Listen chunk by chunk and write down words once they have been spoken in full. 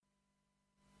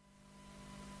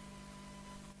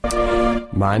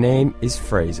My name is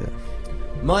Fraser.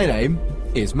 My name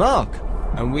is Mark.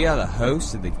 And we are the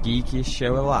hosts of the geekiest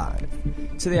show alive.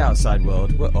 To the outside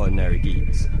world, we're ordinary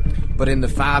geeks. But in the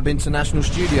Fab International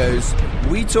Studios,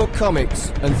 we talk comics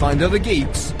and find other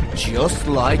geeks just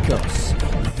like us.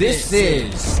 This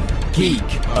is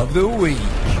Geek of the Week.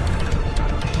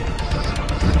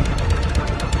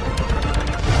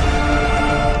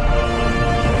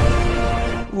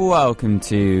 Welcome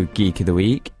to Geek of the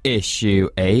Week, issue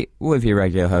 8, with your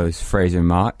regular hosts, Fraser and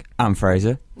Mark. I'm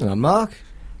Fraser. And I'm Mark.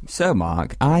 So,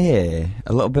 Mark, a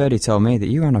little birdie told me that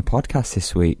you were on a podcast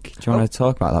this week. Do you want to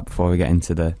talk about that before we get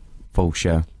into the full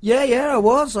show? Yeah, I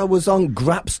was. I was on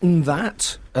Graps and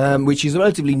That, which is a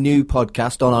relatively new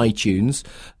podcast on iTunes.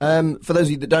 For those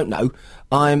of you that don't know,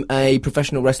 I'm a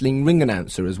professional wrestling ring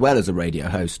announcer as well as a radio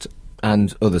host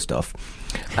and other stuff.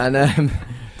 And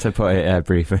to put it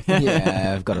briefly.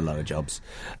 Yeah, I've got a lot of jobs.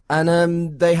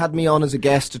 And they had me on as a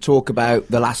guest to talk about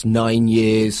the last 9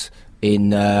 years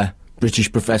in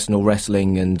British professional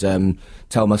wrestling and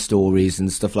tell my stories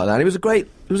and stuff like that. It was a great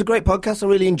podcast. I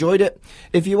really enjoyed it.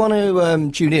 If you want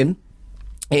to tune in,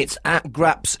 it's at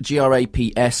Graps,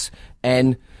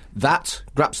 GRAPSN, that,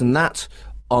 Graps and That,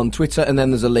 on Twitter, and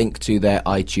then there's a link to their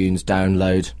iTunes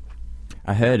download.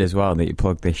 I heard as well that you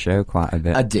plugged this show quite a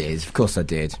bit. I did, of course I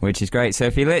did. Which is great. So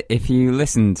if you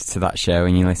listened to that show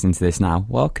and you listen to this now,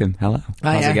 welcome, hello.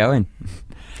 How's it going?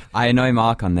 I annoy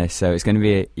Mark on this, so it's going to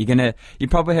be... You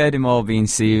probably heard him all being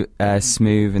smooth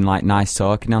and like nice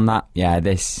talking on that. Yeah,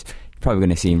 you're probably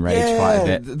going to see him rage quite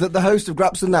a bit. The host of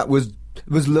Graps and That was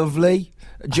lovely.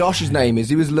 Josh's name is.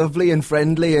 He was lovely and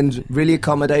friendly and really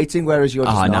accommodating, whereas you're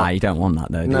just not. No, you don't want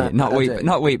that though, do you?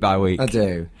 Not week by week. I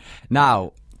do.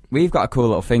 Now, we've got a cool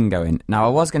little thing going. Now, I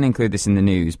was going to include this in the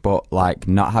news, but like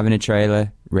not having a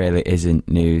trailer really isn't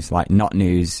news. Like not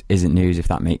news isn't news, if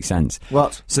that makes sense.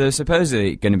 What? So there's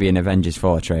supposedly going to be an Avengers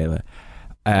 4 trailer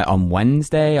on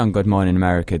Wednesday on Good Morning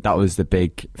America. That was the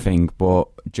big thing, but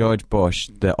George Bush,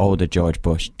 the older George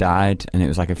Bush, died, and it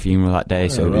was like a funeral that day.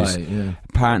 So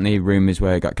apparently rumours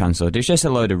were it got cancelled. It was just a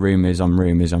load of rumours on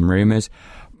rumours on rumours.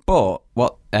 But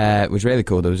what was really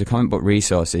cool, there was a Comic Book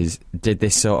Resources did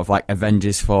this sort of like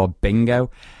Avengers 4 bingo.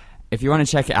 If you want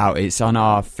to check it out, it's on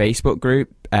our Facebook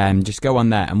group. Just go on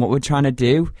there. And what we're trying to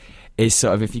do is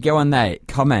sort of, if you go on there,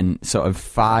 comment sort of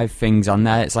 5 things on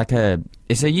there. It's like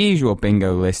it's a usual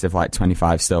bingo list of like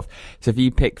 25 stuff. So if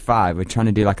you pick 5, we're trying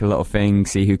to do like a little thing,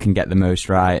 see who can get the most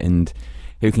right and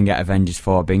who can get Avengers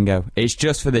 4 bingo. It's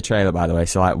just for the trailer, by the way,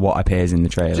 so like what appears in the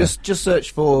trailer. Just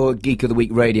search for Geek of the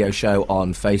Week radio show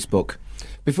on Facebook.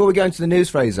 Before we go into the news,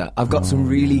 Fraser, I've got some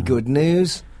really good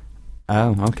news.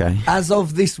 Oh, okay. As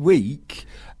of this week,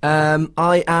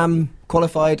 I am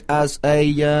qualified as a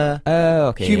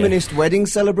humanist wedding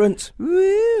celebrant.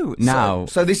 Woo! Now,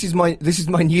 so this is my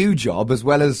new job as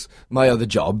well as my other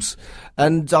jobs,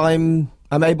 and I'm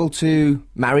able to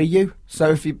marry you.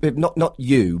 So if not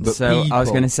you, but so people. I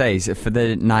was going to say, so for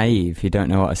the naive who don't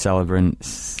know what a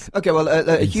celebrant's... Okay, well,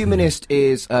 a humanist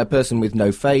is a person with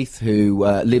no faith who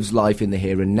lives life in the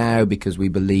here and now because we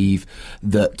believe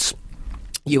that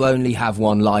you only have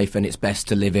one life and it's best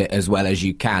to live it as well as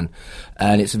you can.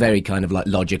 And it's a very kind of like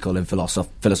logical and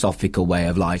philosophical way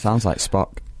of life. Sounds like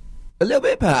Spock. A little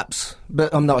bit, perhaps,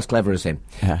 but I'm not as clever as him.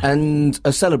 Yeah. And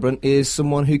a celebrant is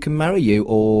someone who can marry you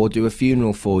or do a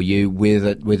funeral for you with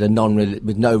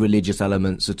no religious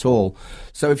elements at all.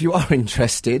 So if you are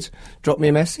interested, drop me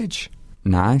a message.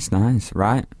 Nice.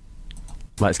 Right.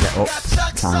 Let's get up.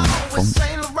 Time. Fun.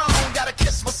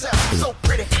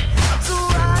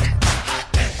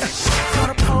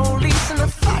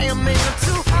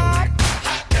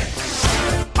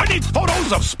 I need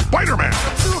photos of Spider-Man.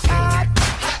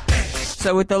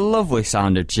 So with the lovely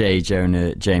sound of J.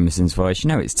 Jonah Jameson's voice, you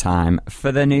know it's time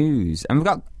for the news. And we've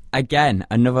got, again,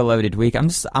 another loaded week.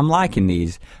 I'm liking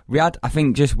these. We had, I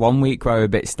think, just 1 week where we were a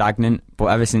bit stagnant, but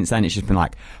ever since then it's just been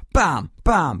like, bam,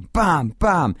 bam, bam,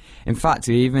 bam. In fact,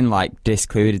 we even, like,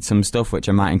 discluded some stuff, which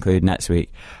I might include next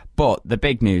week. But the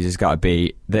big news has got to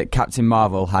be that Captain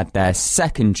Marvel had their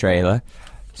second trailer.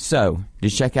 So,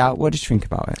 did you check it out? What did you think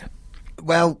about it?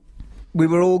 Well, we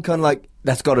were all kind of like,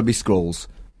 that's got to be Skrulls.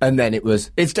 And then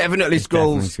it's definitely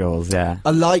Skrulls. Definitely Skrulls, yeah.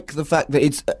 I like the fact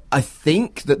that I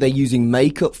think that they're using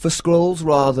makeup for Skrulls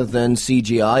rather than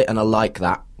CGI, and I like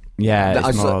that. Yeah,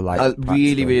 it's more like I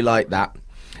really, really like that.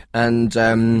 And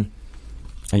a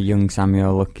young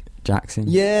Samuel Jackson.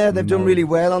 Yeah, they've done really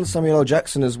well on Samuel L.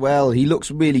 Jackson as well. He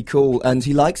looks really cool, and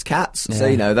he likes cats. Yeah. So,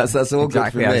 you know, that's all exactly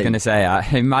good for me. I was going to say, I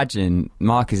imagine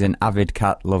Mark is an avid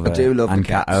cat lover. I do love and the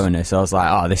cat cats. owner, so I was like,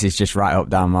 oh, this is just right up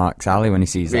down Mark's alley when he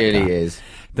sees that really cat. Is.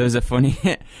 There was a funny...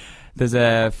 There's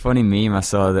a funny meme I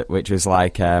saw which was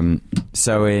like,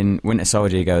 so in Winter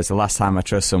Soldier he goes, the last time I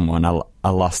trust someone, I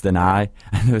lost an eye.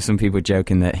 And there were some people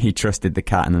joking that he trusted the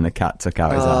cat and then the cat took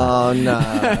out his eye. Oh,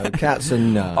 no. Cats are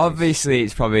no. Obviously,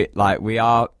 it's probably like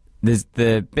there's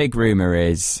the big rumour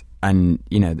is, and,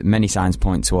 you know, many signs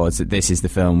point towards that this is the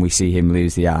film we see him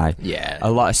lose the eye. Yeah. A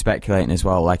lot of speculating as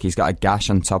well, like he's got a gash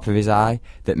on top of his eye,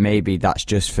 that maybe that's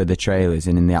just for the trailers,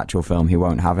 and in the actual film he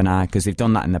won't have an eye, because they've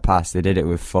done that in the past. They did it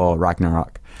with Thor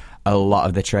Ragnarok. A lot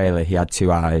of the trailer he had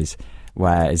 2 eyes,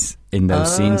 whereas in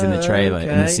those scenes in the trailer,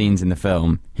 in the scenes in the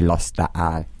film, he lost that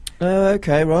eye. Oh,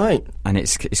 okay, right. And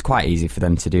it's quite easy for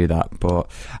them to do that, but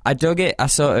I dug it. I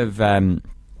sort of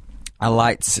I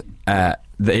liked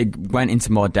they went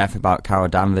into more depth about Carol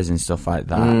Danvers and stuff like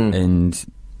that, and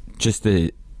just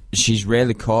she's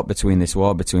really caught between this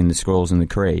war between the Skrulls and the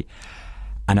Kree,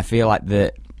 and I feel like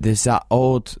there's that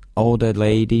older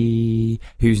lady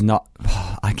who's not.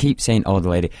 I keep saying older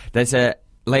lady. There's a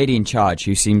lady in charge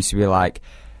who seems to be like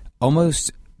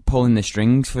almost pulling the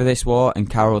strings for this war, and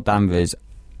Carol Danvers,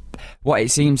 what it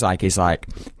seems like is like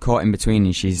caught in between,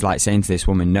 and she's like saying to this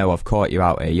woman, no, I've caught you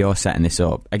out here, you're setting this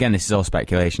up. Again, this is all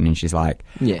speculation, and she's like,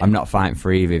 I'm not fighting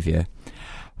for either of you.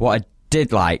 What I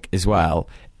did like as well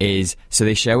is, so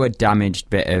they show a damaged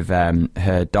bit of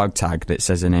her dog tag that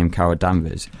says her name, Carol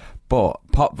Danvers, but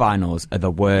pop vinyls are the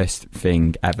worst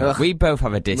thing ever. Ugh. We both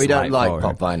have a dislike. We don't like for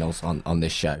pop vinyls on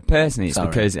this show. Personally, it's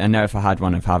because I know if I had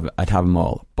one, I'd have them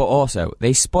all. But also,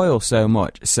 they spoil so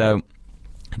much. So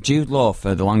Jude Law,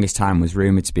 for the longest time, was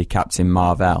rumoured to be Captain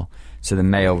Marvel, so the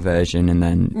male version, and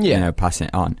then you know, passing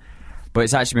it on. But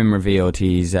it's actually been revealed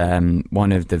he's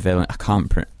one of the villains.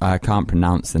 I can't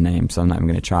pronounce the name, so I'm not even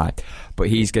going to try. But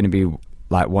he's going to be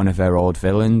like one of her old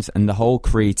villains, and the whole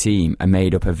Kree team are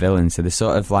made up of villains. So there's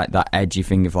sort of like that edgy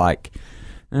thing of like,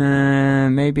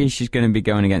 maybe she's going to be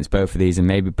going against both of these, and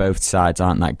maybe both sides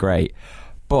aren't that great.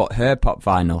 But her pop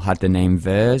vinyl had the name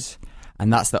Vers,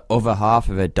 and that's the other half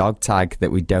of her dog tag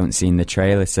that we don't see in the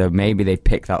trailer. So maybe they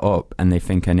pick that up and they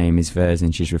think her name is Vers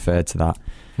and she's referred to that,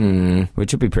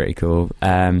 which would be pretty cool.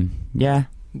 Yeah,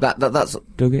 that's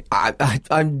dug it.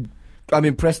 I'm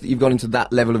impressed that you've gone into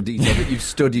that level of detail, that you've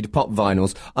studied pop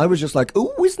vinyls. I was just like,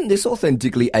 oh, isn't this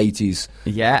authentically 80s?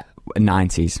 Yeah,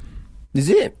 90s. Is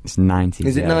it? It's 90s.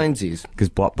 Is it 90s? Because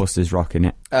Blockbuster's rocking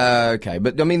it. Okay,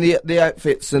 but I mean the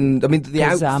outfits, and I mean the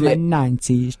outfit. I'm a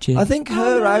 90s chick. I think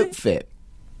her outfit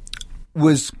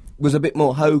was a bit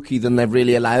more hokey than they've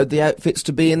really allowed the outfits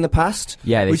to be in the past.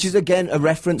 Yeah, which is again a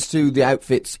reference to the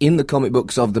outfits in the comic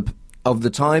books of the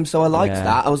time. So I liked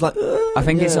that. I was like, I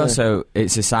think it's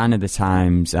a sign of the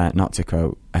times. Not to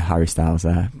quote Harry Styles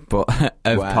there, but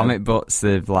of comic books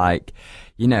of like,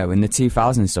 you know, in the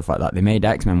 2000s stuff like that, they made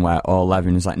X-Men wear all leather,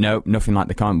 and it's like, no, nothing like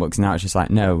the comic books. Now it's just like,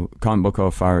 no, comic book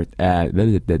authority,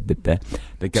 they're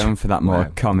going for that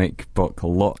more comic book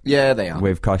look. Yeah, they are.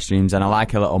 With costumes, and I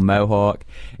like a little mohawk.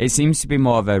 It seems to be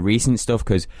more of a recent stuff,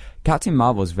 because Captain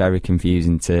Marvel's very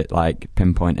confusing to like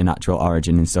pinpoint an actual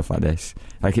origin and stuff like this.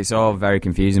 Like, it's all very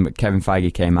confusing, but Kevin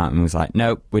Feige came out and was like,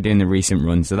 nope, we're doing the recent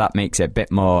run, so that makes it a bit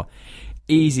more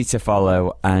easy to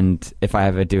follow. And if I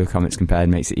ever do a comics compared,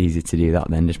 it makes it easy to do that.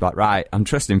 Then just like, right, I'm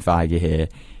trusting Feige here,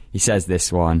 he says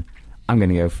this one, I'm going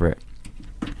to go for it.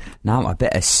 Now a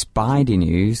bit of Spidey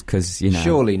news, because, you know,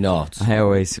 surely not, I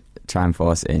always try and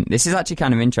force it in. This is actually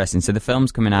kind of interesting. So the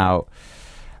film's coming out,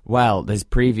 well, there's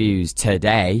previews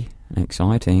today,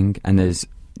 exciting, and there's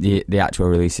the actual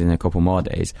release in a couple more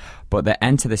days. But the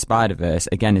Enter the Spider-Verse,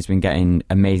 again, has been getting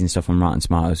amazing stuff on Rotten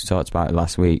Tomatoes. We talked about it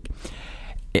last week.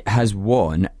 It has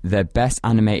won the Best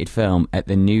Animated Film at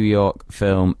the New York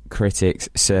Film Critics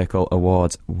Circle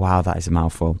Awards. Wow, that is a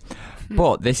mouthful.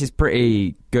 But this is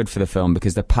pretty good for the film,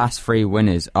 because the past 3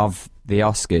 winners of the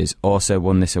Oscars also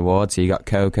won this award. So you got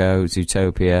Coco,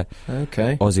 Zootopia,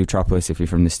 or Zootropolis if you're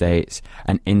from the States,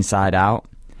 and Inside Out.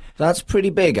 That's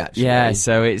pretty big, actually. Yeah,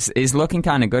 so it's looking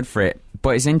kind of good for it.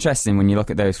 But it's interesting when you look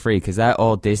at those 3, because they're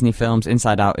all Disney films.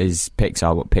 Inside Out is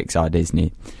Pixar, but Pixar,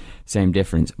 Disney. Same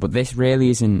difference. But this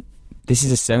really isn't. This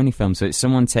is a Sony film, so it's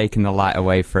someone taking the light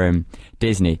away from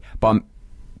Disney. But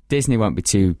Disney won't be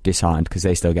too disheartened, because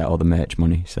they still get all the merch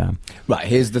money. So right,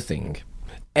 here's the thing.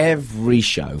 Every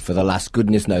show for the last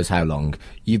goodness knows how long,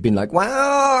 you've been like,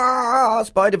 wow,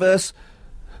 Spider-Verse.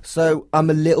 So I'm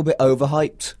a little bit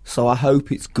overhyped, so I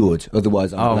hope it's good.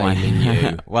 Otherwise, I'm blaming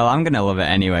you. Well, I'm going to love it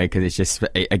anyway, because it's just,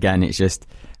 again, it's just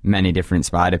many different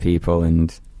Spider people,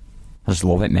 and I just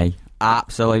love it, me.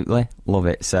 Absolutely love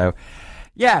it. So,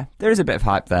 yeah, there is a bit of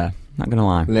hype there. Not going to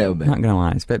lie. A little bit. Not going to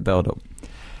lie. It's a bit build-up.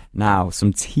 Now,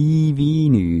 some TV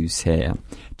news here.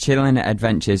 Chilling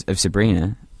Adventures of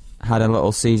Sabrina had a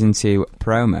little season 2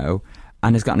 promo,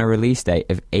 and has gotten a release date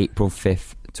of April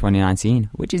 5th, 2019,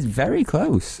 which is very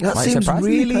close. That seems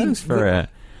surprisingly really close for a...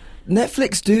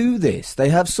 Netflix do this. They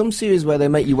have some series where they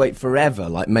make you wait forever,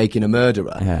 like Making a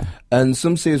Murderer. Yeah. And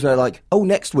some series where like, oh,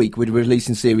 next week we're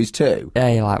releasing series 2. Yeah,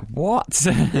 you're like, what?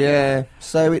 Yeah.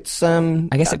 So it's I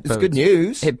guess it's good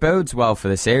news. It bodes well for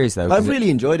the series, though. I've really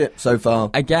enjoyed it so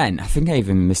far. Again, I think I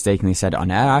even mistakenly said it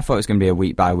on air. I thought it was going to be a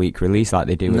week-by-week release like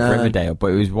they do with No. Riverdale, but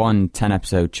it was one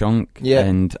 10-episode chunk, Yeah.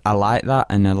 and I like that,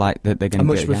 and I like that they're going I to do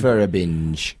much it again. prefer a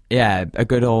binge. Yeah, a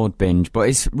good old binge. But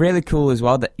it's really cool as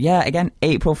well that, yeah, again,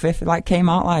 April 5th, like, came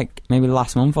out, like, maybe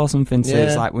last month or something, so Yeah.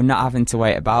 it's like we're not having to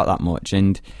wait about that much,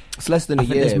 and It's less than I a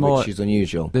think there's year, more- which is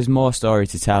unusual. there's more story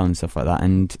to tell and stuff like that,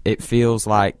 and it feels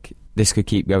like this could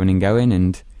keep going and going,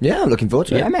 and Yeah, I'm looking forward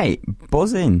to yeah, it. mate,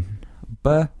 buzzing.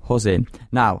 Buzzing.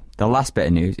 Now, the last bit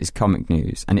of news is comic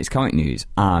news, and it's comic news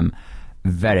I'm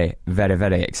very, very,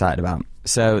 very excited about.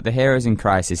 So, The Heroes in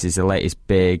Crisis is the latest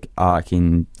big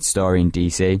arcing story in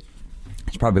DC.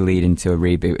 It's probably leading to a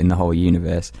reboot in the whole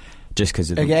universe, just because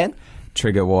of the Again?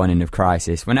 trigger warning of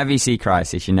Crisis. Whenever you see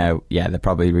Crisis, you know, yeah, they're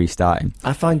probably restarting.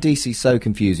 I find DC so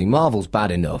confusing. Marvel's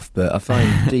bad enough, but I find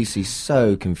DC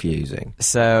so confusing.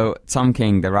 So, Tom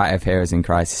King, the writer of Heroes in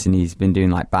Crisis, and he's been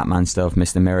doing like Batman stuff,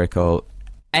 Mr. Miracle,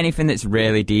 anything that's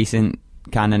really decent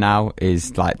kind of now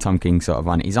is like Tom King sort of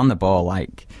on it. He's on the ball,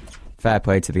 like, fair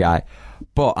play to the guy.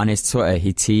 But on his Twitter,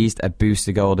 he teased a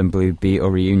Booster Gold and Blue Beetle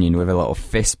reunion with a little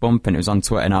fist bump, and it was on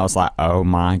Twitter, and I was like, oh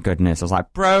my goodness. I was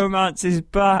like, Bromance is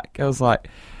back. I was like,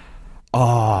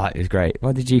 oh, it was great.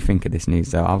 What did you think of this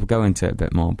news, though? I'll go into it a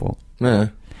bit more, but... Yeah.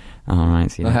 All right,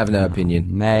 so I have no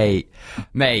opinion. Mate,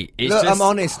 it's Look, just... I'm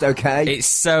honest, okay? It's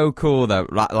so cool, though.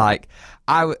 Like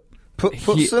Put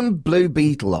Hu- some Blue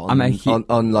Beetle on, I'm a hu-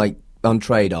 on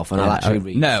trade-off, and I'll actually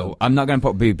read No, some. I'm not going to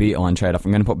put Blue Beetle on trade-off.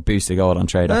 I'm going to put Booster Gold on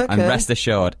trade-off. And Okay. rest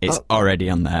assured, it's already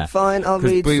on there. Fine, I'll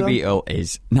Because read Blue some. Beetle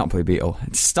is... Not Blue Beetle.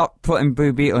 Stop putting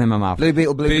Blue Beetle in my mouth. Blue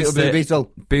Beetle, Blue Beetle, Blue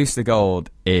Beetle. Booster Gold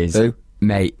is... Who?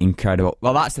 Mate, incredible.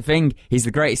 Well, that's the thing. He's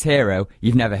the greatest hero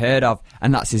you've never heard of,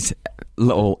 and that's his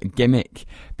little gimmick.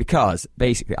 Because,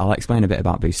 basically, I'll explain a bit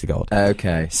about Booster Gold.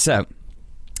 Okay. So,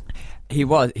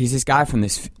 he's this guy from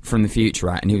the future,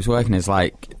 right? And he was working as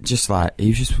he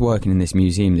was just working in this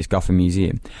museum, this Gotham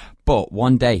museum. But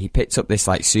one day he picked up this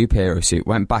like superhero suit,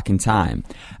 went back in time,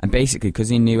 and basically because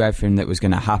he knew everything that was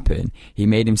going to happen, he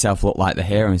made himself look like the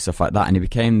hero and stuff like that, and he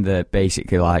became the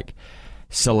basically like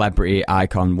celebrity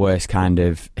icon, worst kind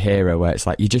of hero, where it's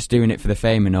like you're just doing it for the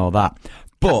fame and all that.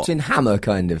 But Captain Hammer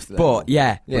kind of thing. but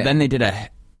then they did a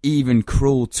even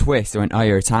cruel twist. They went, oh,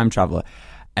 you're a time traveller.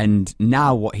 And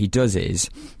now what he does is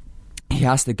he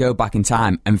has to go back in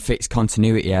time and fix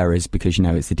continuity errors because, you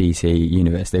know, it's the DC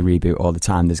universe. They reboot all the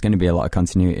time. There's going to be a lot of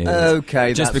continuity errors.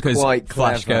 Okay, just that's because quite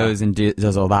Flash clever. goes and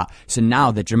does all that. So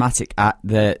now the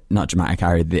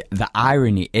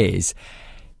irony is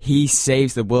he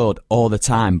saves the world all the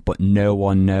time, but no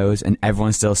one knows, and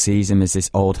everyone still sees him as this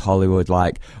old Hollywood,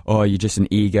 like, oh, you're just an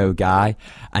ego guy.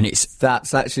 And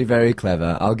That's actually very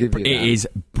clever. I'll give you that. it is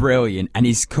brilliant, and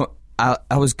I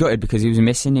was gutted because he was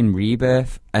missing in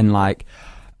Rebirth, and like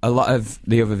a lot of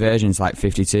the other versions, like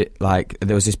 52, like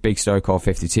there was this big story called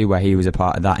 52 where he was a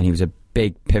part of that, and he was a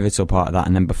big pivotal part of that.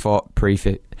 And then before pre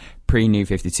New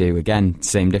 52, again,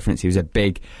 same difference. He was a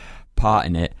big part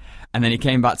in it, and then he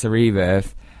came back to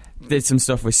Rebirth. Did some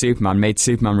stuff with Superman, made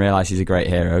Superman realise he's a great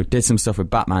hero. Did some stuff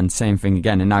with Batman, same thing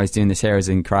again, and now he's doing this Heroes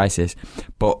in Crisis.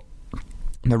 But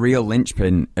the real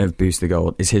linchpin of Booster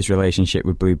Gold is his relationship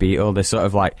with Blue Beetle. They're sort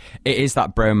of like, it is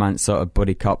that bromance sort of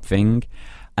buddy cop thing.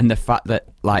 And the fact that,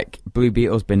 like, Blue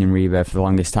Beetle's been in Rebirth for the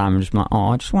longest time, I'm just like,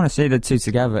 oh, I just want to see the two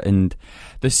together. And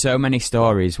there's so many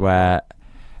stories where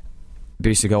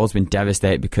Booster Gold's been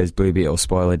devastated because Blue Beetle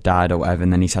spoiler died or whatever,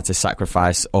 and then he's had to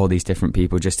sacrifice all these different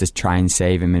people just to try and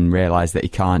save him and realise that he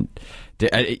can't.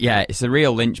 It's a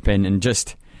real linchpin, and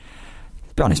just,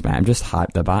 to be honest, man, I'm just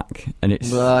hyped they're back. And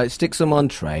it's. Well, stick some on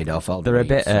trade-off. They're a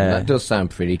bit, that does sound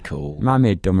pretty cool. Remind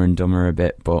me of Dumber and Dumber a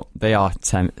bit, but they are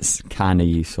kind of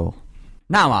useful.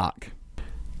 Now, Mark.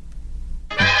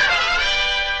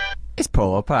 It's Pull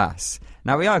or Pass.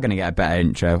 Now, we are going to get a better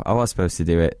intro. I was supposed to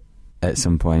do it at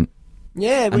some point.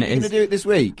 Yeah, we're And going to do it this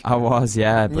week. I was,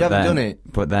 yeah. But You haven't then, done it.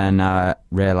 But then I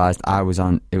realised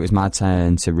it was my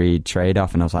turn to read Trade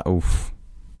Off, and I was like, oof.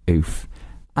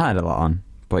 I had a lot on.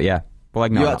 But yeah, we'll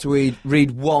ignore You that. had to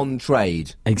read one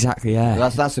trade. Exactly, yeah.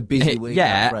 That's a busy week. Yeah.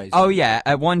 that phrase. Oh, yeah.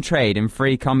 One trade and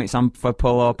 3 comics on for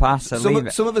Pull or Pass. So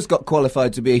Some of us got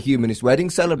qualified to be a humanist wedding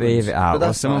celebrant. leave it out. But Well,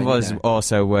 that's some fine, of us you know.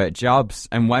 also worked jobs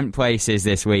and went places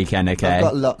this weekend, okay? I've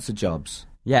got lots of jobs.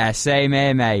 Yeah, same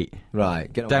here, mate.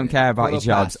 Right. Get on Don't with it. care about Pull your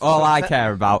up jobs. pass. All I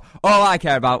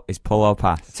care about is pull or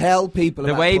pass. Tell people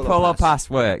The about way pull pull or or pass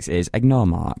works is ignore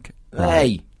Mark.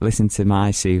 Hey. Listen to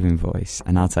my soothing voice,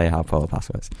 and I'll tell you how pull or pass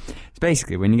works. It's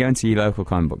basically when you go into your local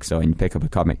comic book store and you pick up a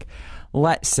comic.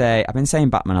 Let's say I've been saying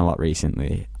Batman a lot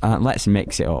recently. Let's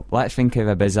mix it up. Let's think of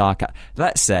a bizarre.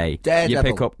 Let's say Daredevil.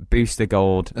 you pick up Booster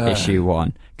Gold issue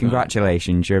 1.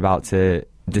 Congratulations, you're about to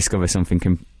discover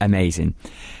something amazing.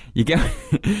 You go,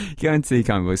 you go into the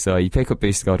comic book store, you pick up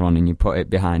Booster Gold 1 and you put it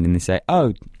behind, and they say,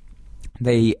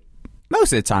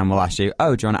 most of the time we'll ask you, do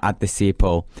you want to add this to your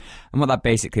pull? And what that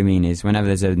basically means is whenever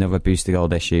there's another Booster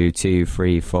Gold issue, 2,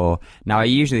 3, 4. Now I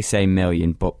usually say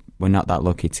million, but we're not that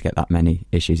lucky to get that many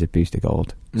issues of Booster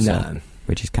Gold. No.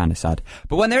 Which is kind of sad.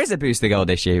 But when there is a Booster Gold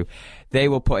issue, they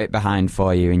will put it behind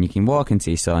for you, and you can walk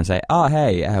into your store and say,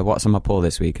 hey, what's on my pull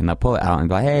this week? And they'll pull it out and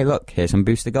be like, hey, look, here's some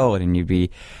Booster Gold. And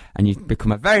you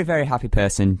become a very, very happy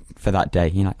person for that day.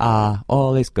 You're like,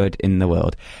 all is good in the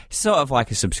world. Sort of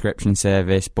like a subscription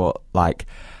service, but like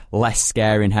less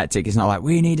scary and hectic. It's not like,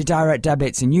 we need a direct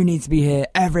debits and you need to be here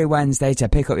every Wednesday to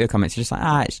pick up your comics. You're just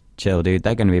like, it's chill, dude.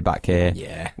 They're going to be back here.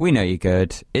 Yeah. We know you're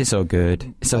good. It's all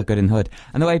good. It's all good in the hood.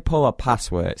 And the way pull or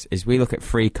pass works is we look at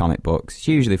free comic books. It's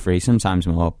usually free, sometimes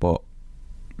more, but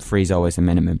free's always the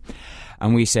minimum.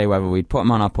 And we say whether we'd put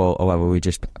them on our pull or whether we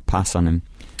just pass on them.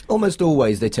 Almost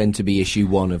always they tend to be issue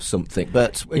 1 of something.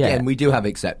 But again, we do have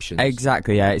exceptions.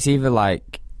 Exactly, yeah. It's either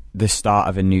like the start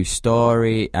of a new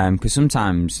story, because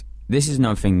sometimes this is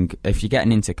another thing. If you're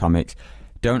getting into comics,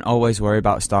 don't always worry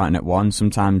about starting at 1.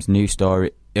 Sometimes new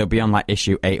story, it'll be on like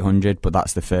issue 800, but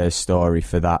that's the first story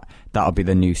for that. That'll be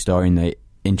the new story, and they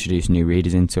introduce new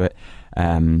readers into it.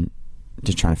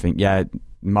 Just trying to think. Yeah,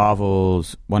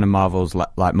 one of Marvel's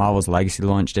Legacy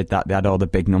launch did that. They had all the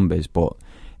big numbers, but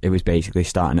it was basically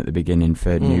starting at the beginning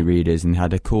for new readers, and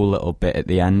had a cool little bit at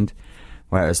the end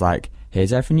where it was like,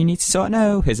 here's everything you need to sort of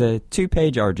know. Here's a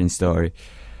 2-page origin story.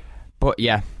 But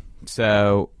yeah,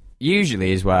 so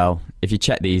usually as well, if you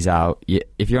check these out,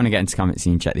 if you want to get into comics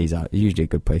and you check these out, it's usually a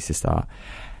good place to start.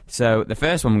 So the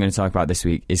first one we're going to talk about this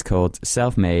week is called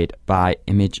Self-Made by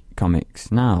Image Comics.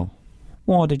 Now,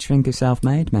 what did you think of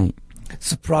Self-Made, mate?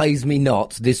 Surprise me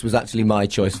not, this was actually my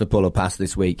choice for pull or pass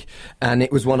this week. And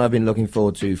it was one I've been looking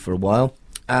forward to for a while.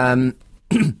 I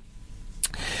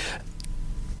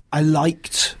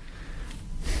liked...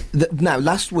 Now,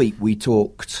 last week we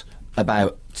talked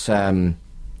about...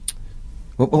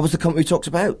 what was the comic we talked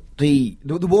about? The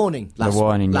Warning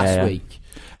last week.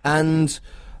 And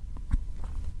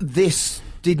this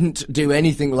didn't do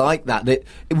anything like that. That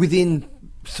within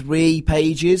 3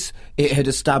 pages, it had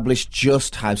established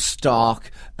just how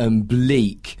stark and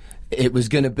bleak it was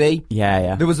going to be.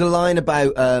 Yeah. There was a line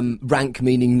about rank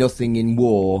meaning nothing in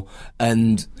war,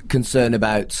 and concern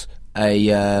about a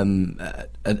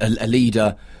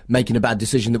leader making a bad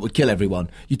decision that would kill everyone.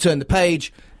 You turn the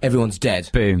page, everyone's dead.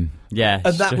 Boom. Yeah.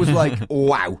 And that was like,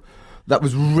 wow. That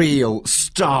was real,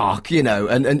 stark,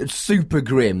 and super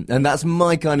grim. And that's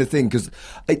my kind of thing, because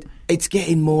it's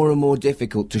getting more and more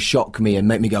difficult to shock me and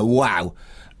make me go, wow.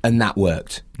 And that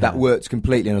worked. That worked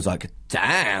completely. And I was like,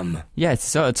 damn. Yeah, to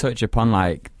sort of touch upon,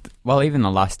 even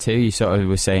the last 2, you sort of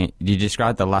were saying, you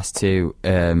described the last 2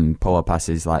 pull or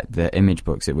passes, like the image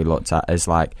books that we looked at, as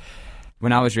like,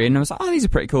 when I was reading, I was like, these are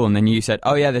pretty cool. And then you said,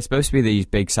 they're supposed to be these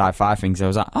big sci-fi things. I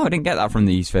was like, I didn't get that from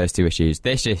these first 2 issues.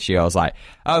 This issue, I was like,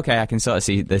 okay, I can sort of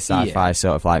see the sci-fi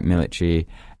sort of like military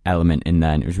element in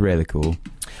there. And it was really cool.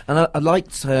 And I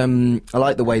liked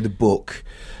the way the book...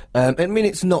 I mean,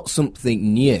 it's not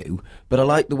something new, but I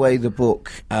like the way the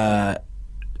book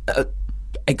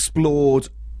explored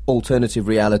alternative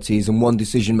realities and one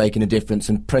decision making a difference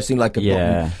and pressing like a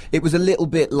button. It was a little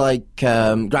bit like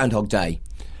Groundhog Day.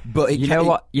 But you know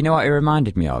what it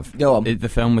reminded me of? Go on. The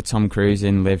film with Tom Cruise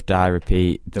in Live, Die,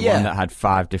 Repeat. The one that had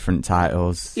 5 different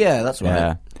titles. Yeah, that's right.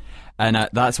 Yeah. And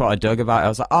that's what I dug about it. I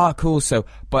was like, cool. So,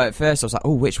 but at first I was like,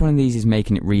 which one of these is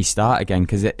making it restart again?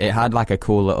 Because it had like a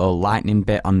cool little lightning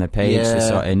bit on the page to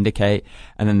sort of indicate.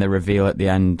 And then the reveal at the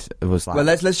end was like... Well,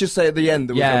 let's just say at the end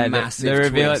there was a massive the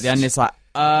reveal twist. At the end, it's like,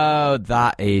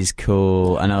 that is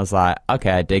cool. And I was like,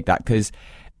 okay, I dig that.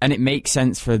 And it makes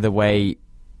sense for the way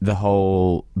the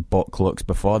whole book looks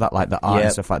before that, like the art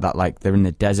and stuff like that. Like they're in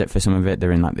the desert for some of it,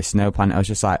 they're in like the snow planet. I was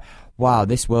just like, wow,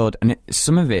 this world, and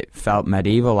some of it felt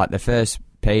medieval. Like the first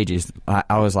pages,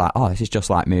 I was like, this is just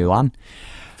like Mulan.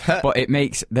 But it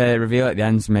makes the reveal at the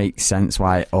end makes sense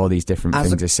why all these different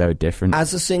things are so different.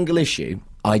 As a single issue,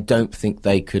 I don't think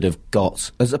they could have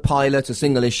got, as a pilot, a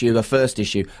single issue, a first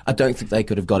issue, I don't think they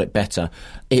could have got it better.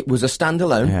 It was a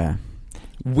standalone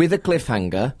with a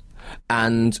cliffhanger.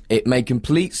 And it made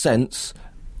complete sense,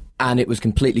 and it was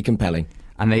completely compelling.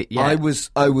 And they, yeah.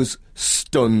 I was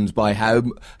stunned by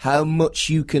how much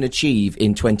you can achieve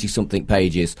in 20-something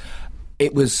pages.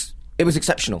 It was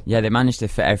exceptional. Yeah, they managed to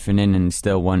fit everything in and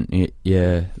still want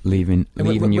you leaving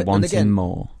you wanting again,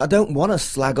 more. I don't want to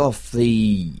slag off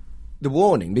the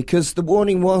warning, because the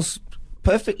warning was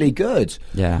perfectly good.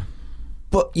 Yeah.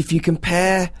 But if you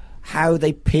compare how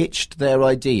they pitched their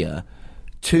idea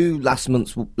to last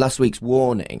week's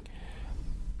warning,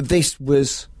 this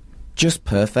was just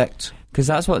perfect. Because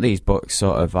that's what these books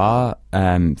sort of are,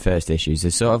 first issues.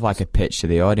 They're sort of like a pitch to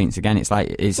the audience. Again, it's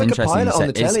like interesting. A pilot on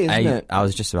the telly, isn't it? I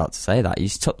was just about to say that. You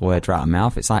just took the words right out of my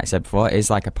mouth. It's like I said before, it is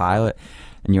like a pilot,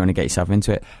 and you want to get yourself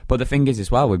into it. But the thing is,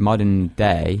 as well, with modern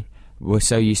day, we're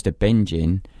so used to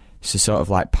binging, so sort of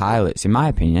like pilots, in my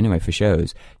opinion anyway, for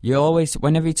shows, you always,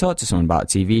 whenever you talk to someone about a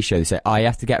TV show, they say, oh, you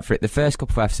have to get through it. The first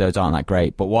couple of episodes aren't that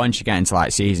great, but once you get into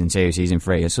like season 2, season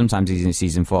 3, or sometimes even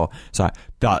season 4, it's like,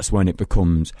 that's when it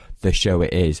becomes the show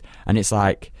it is. And it's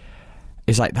like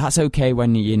that's okay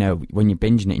when when you're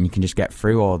binging it and you can just get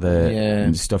through all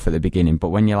the stuff at the beginning. But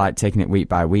when you're like taking it week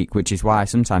by week, which is why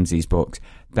sometimes these books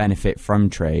benefit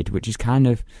from trade, which is kind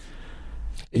of,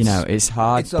 it's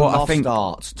hard. It's a lost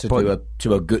art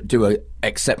to do a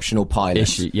exceptional pilot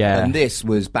issue, yeah. And this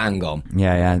was bang on.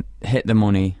 Yeah. Hit the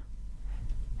money.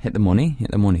 Hit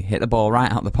the ball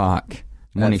right out the park.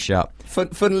 Money shot.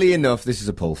 Funnily enough, this is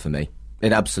a pull for me.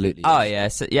 It absolutely is. Oh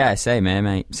yeah, same here,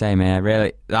 mate. Same here.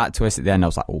 Really, that twist at the end, I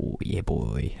was like, oh yeah,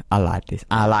 boy, I like this.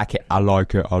 I like it a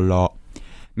lot.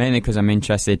 Mainly because I'm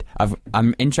interested.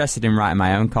 I'm interested in writing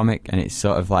my own comic, and it's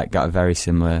sort of like got a very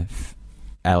similar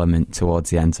element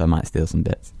towards the end, so I might steal some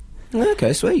bits.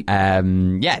 Okay, sweet.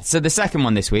 So the second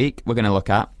one this week we're going to look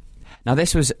at. Now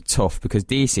this was tough because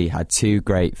DC had 2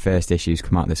 great first issues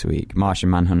come out this week,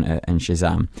 Martian Manhunter and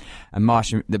Shazam. And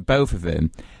both of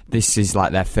them, this is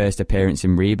like their first appearance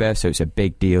in Rebirth, so it's a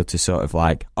big deal to sort of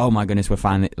like, oh my goodness, we're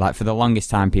finally, like for the longest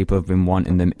time people have been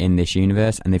wanting them in this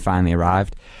universe, and they finally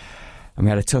arrived. And we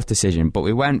had a tough decision, but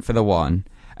we went for the one.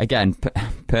 Again,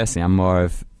 personally, I'm more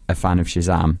of a fan of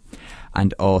Shazam.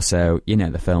 And also,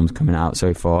 the film's coming out, so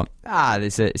we thought,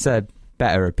 it's a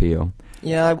better appeal.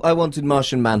 Yeah, I wanted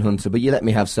Martian Manhunter, but you let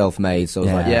me have Self-Made, so I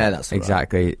was like, yeah, that's all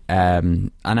exactly. Right.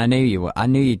 And I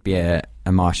knew you'd be a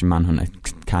Martian Manhunter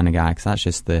kind of guy, because that's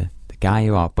just the guy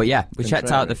you are. But yeah, we checked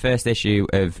out the first issue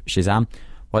of Shazam.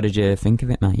 What did you think of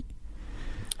it, mate?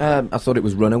 I thought it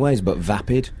was Runaways, but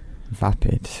vapid.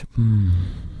 Vapid.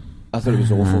 I thought it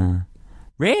was awful.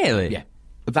 Really? Yeah.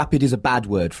 Vapid is a bad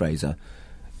word, Fraser.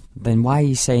 Then why are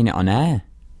you saying it on air?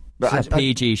 It's a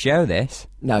PG show, this.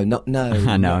 No. I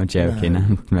know, I'm joking. No.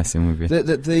 I'm messing with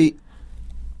you.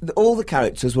 All the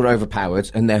characters were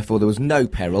overpowered, and therefore there was no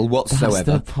peril whatsoever.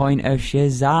 That's the point of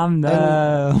Shazam,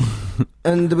 though.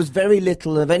 And there was very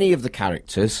little of any of the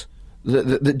characters.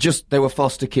 They were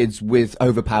foster kids with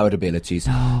overpowered abilities.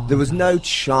 Oh, there was no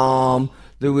charm.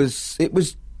 They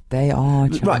are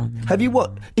charming.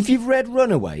 Right. If you've read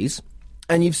Runaways,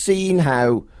 and you've seen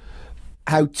how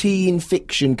teen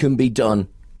fiction can be done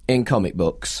in comic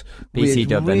books. PC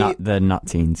dub, they're not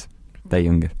teens. They're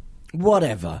younger.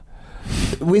 Whatever.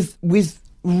 with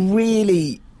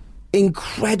really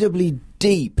incredibly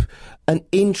deep and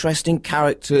interesting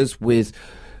characters with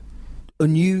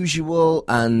unusual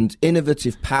and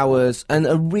innovative powers and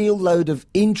a real load of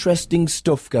interesting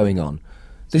stuff going on.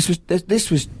 This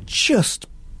was just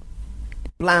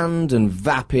bland and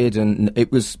vapid, and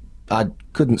I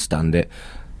couldn't stand it.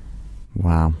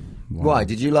 Wow. Why?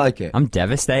 Did you like it? I'm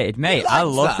devastated, mate. I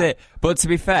loved it. But to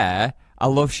be fair, I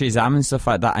love Shazam and stuff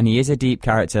like that, and he is a deep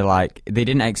character. Like, they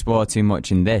didn't explore too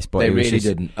much in this, but they really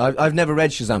didn't. I've never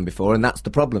read Shazam before, and that's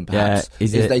the problem, perhaps,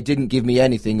 is they didn't give me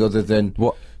anything other than...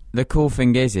 What the cool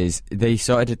thing is they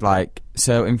sort of did, like...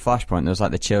 So in Flashpoint, there was,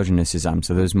 like, the children of Shazam,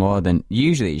 so there was more than...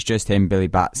 Usually it's just him, Billy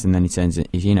Bats, and then he turns...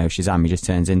 Shazam, he just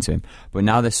turns into him. But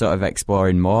now they're sort of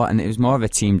exploring more, and it was more of a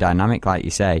team dynamic, like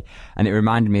you say. And it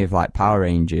reminded me of, like, Power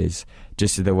Rangers,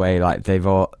 just the way, like, they're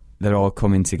all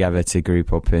coming together to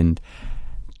group up, and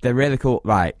they're really cool.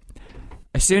 Right.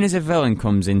 As soon as a villain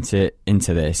comes into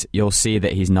this, you'll see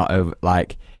that he's not over...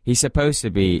 Like, he's supposed to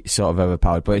be sort of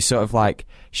overpowered, but it's sort of like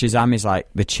Shazam is like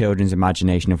the children's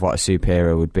imagination of what a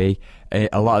superhero would be.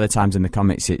 A lot of the times in the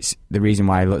comics, it's the reason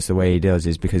why he looks the way he does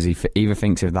is because he either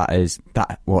thinks of that as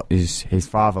what his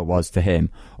father was to him,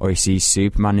 or he sees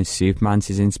Superman as Superman's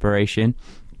his inspiration.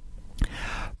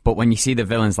 But when you see the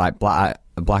villains like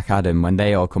Black Adam, when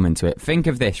they all come into it, think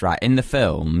of this, right? In the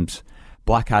films,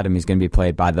 Black Adam is going to be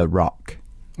played by The Rock.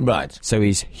 Right. So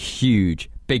he's huge.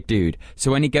 Big dude.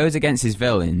 So when he goes against his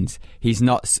villains, he's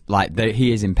not like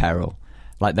he is in peril.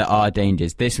 Like, there are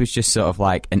dangers. This was just sort of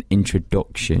like an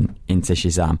introduction into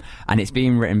Shazam. And it's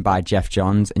being written by Jeff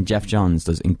Johns, and Jeff Johns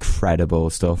does incredible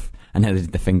stuff. I know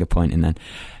the finger pointing then.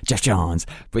 Jeff Johns.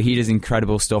 But he does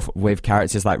incredible stuff with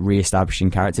characters, like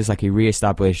re-establishing characters. Like, he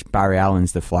re-established Barry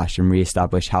Allen's The Flash and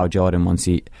re-established Hal Jordan once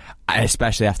he...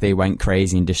 Especially after he went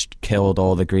crazy and just killed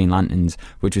all the Green Lanterns,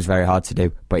 which was very hard to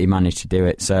do, but he managed to do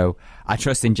it. So I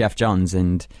trust in Jeff Johns,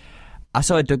 and I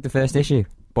sort of dug the first issue.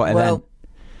 But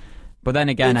then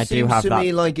again, I do have that... It seems to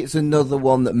me like it's another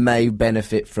one that may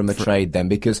benefit from a trade then,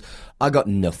 because I got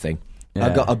nothing. Yeah.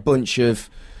 I got a bunch of...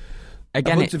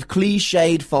 Again, a bunch of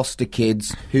cliched foster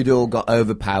kids who'd all got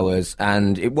overpowers,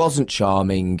 and it wasn't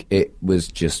charming. It was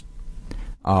just...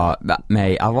 Oh,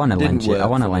 mate, I want to lend you. I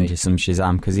want to lend me. you some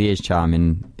Shazam because he is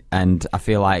charming, and I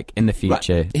feel like in the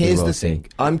future. Right, here's we will the see. thing: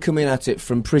 I'm coming at it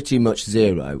from pretty much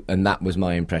zero, and that was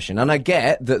my impression. And I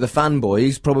get that the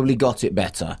fanboys probably got it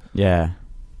better. Yeah.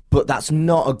 But that's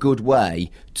not a good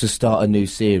way to start a new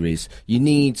series. You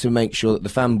need to make sure that the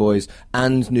fanboys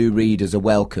and new readers are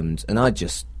welcomed. And I'd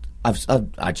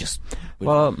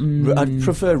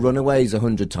prefer Runaways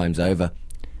 100 times over.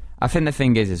 I think the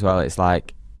thing is as well, it's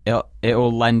like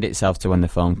it'll lend itself to when the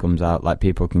film comes out. Like,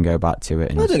 people can go back to it.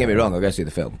 And Well, don't get me wrong, I'll go see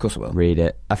the film. Of course I will. read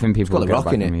it. I think people got will The go Rock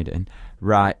back in and it. read it.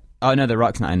 Right. Oh no, The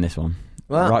Rock's not in this one.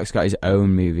 What? The Rock's got his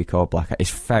own movie called Black. It's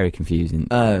very confusing.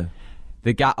 Oh,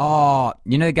 The guy. Oh,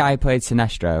 you know the guy who played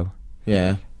Sinestro.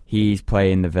 yeah. He's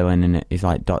playing the villain in it. He's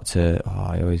like Dr. Oh,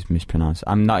 I always mispronounce.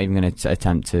 I'm not even going to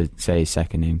attempt to say his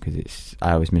second name because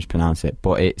I always mispronounce it.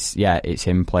 But it's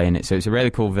him playing it. So it's a really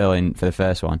cool villain for the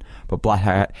first one. But Black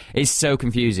Adam, it's so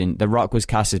confusing. The Rock was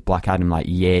cast as Black Adam like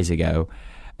years ago,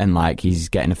 and like he's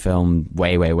getting a film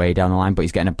way, way, way down the line. But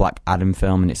he's getting a Black Adam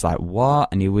film, and it's like what?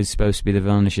 And he was supposed to be the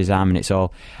villain of Shazam, and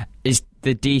it's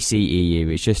the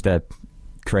DCEU. It's just a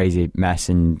crazy mess,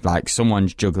 and like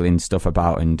someone's juggling stuff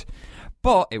about and.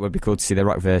 But it would be cool to see The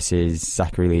Rock versus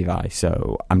Zachary Levi,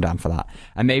 so I'm down for that.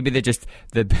 And maybe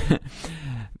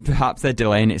perhaps they're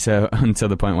delaying it so until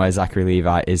the point where Zachary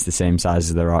Levi is the same size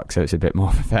as The Rock, so it's a bit more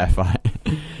of a fair fight.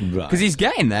 Right. Because he's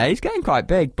getting there, he's getting quite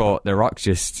big, but The Rock's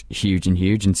just huge,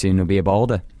 and soon he'll be a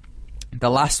boulder. The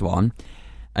last one,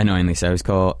 annoyingly so,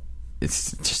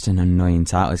 it's just an annoying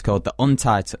title. It's called the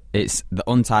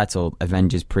Untitled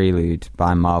Avengers Prelude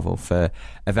by Marvel for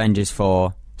Avengers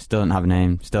 4. Still don't have a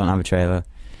name, still don't have a trailer.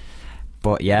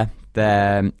 But yeah,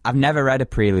 I've never read a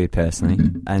prelude personally,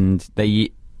 and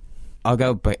I'll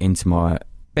go into more.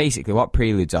 Basically, what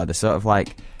preludes are, they're sort of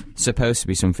like supposed to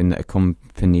be something that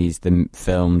accompanies the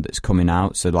film that's coming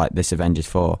out, so like this Avengers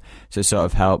 4. So sort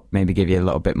of help maybe give you a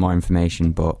little bit more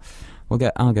information, but we'll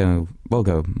go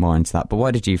more into that. But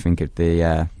what did you think of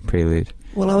the prelude?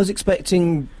 Well, I was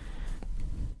expecting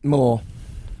more.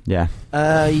 Yeah.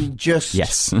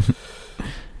 Yes.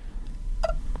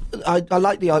 I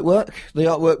liked the artwork. The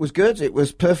artwork was good. It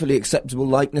was perfectly acceptable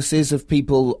likenesses of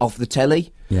people off the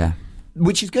telly. Yeah.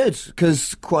 Which is good,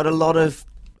 because quite a lot of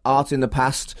art in the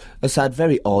past has had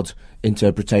very odd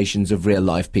interpretations of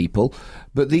real-life people.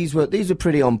 But these were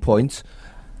pretty on point.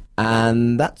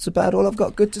 And that's about all I've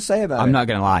got good to say about it. I'm not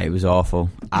going to lie, it was awful.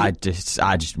 I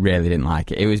just really didn't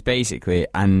like it. It was basically,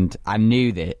 and I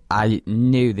knew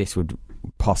this would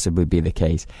possibly be the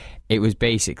case. It was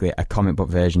basically a comic book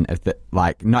version of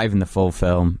not even the full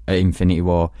film Infinity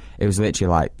War. It was literally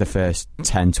like the first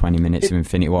 10-20 minutes of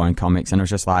Infinity War in comics, and I was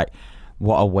just like,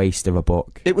 what a waste of a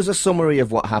book. It was a summary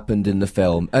of what happened in the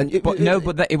film, and it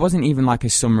wasn't even like a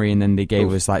summary and then they gave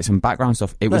us like some background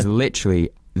stuff. It was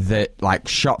literally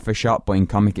shot for shot, but in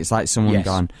comic it's like someone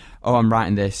gone, oh, I'm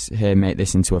writing this here, make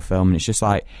this into a film, and it's just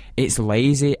like, it's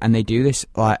lazy. And they do this,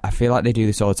 like, I feel like they do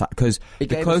this all the time, because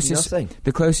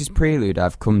the closest prelude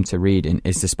I've come to reading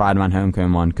is the Spider-Man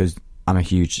Homecoming one, because I'm a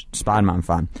huge Spider-Man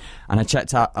fan, and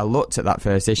I looked at that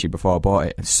first issue before I bought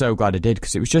it. I'm so glad I did,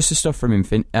 because it was just the stuff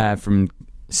from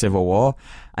Civil War,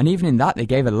 and even in that they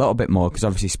gave a little bit more, because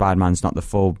obviously Spider-Man's not the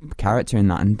full character in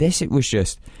that, and this, it was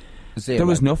just Zero. There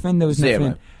was nothing.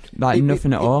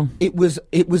 Nothing at all. It was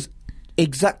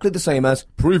exactly the same as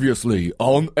previously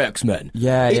on X-Men.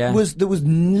 Yeah. There was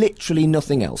literally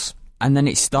nothing else. And then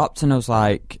it stopped, and I was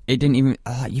like, it didn't even.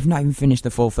 You've not even finished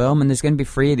the full film, and there's going to be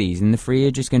 3 of these, and the 3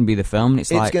 are just going to be the film. And it's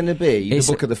going to be the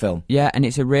book of the film. Yeah, and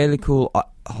it's a really cool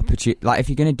opportunity. Like, if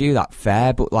you're going to do that,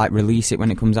 fair, but like release it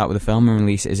when it comes out with a film and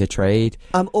release it as a trade.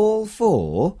 I'm all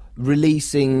for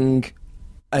releasing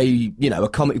a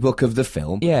comic book of the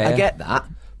film. Yeah, I get that,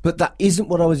 but that isn't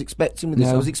what I was expecting with this.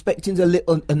 No. I was expecting a nice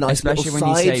Especially little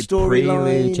when side you say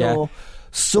storyline, prelude, or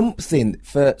something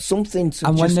to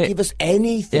just give us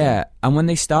anything. Yeah, and when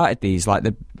they started these, like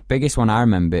biggest one I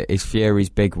remember is Fury's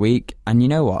Big Week, and you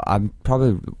know what? I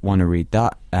probably want to read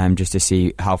that just to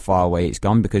see how far away it's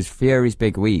gone, because Fury's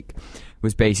Big Week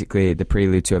was basically the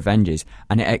prelude to Avengers,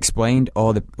 and it explained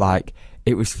all the, like,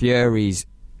 it was Fury's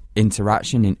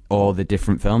interaction in all the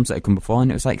different films that had come before, and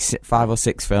it was like 5 or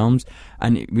 6 films,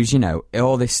 and it was, you know,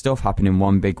 all this stuff happened in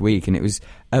one big week, and it was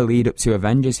a lead up to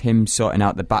Avengers, him sorting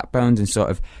out the backbones and sort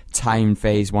of tying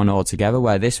phase 1 all together,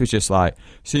 where this was just like,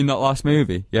 seen that last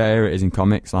movie? Yeah, here it is in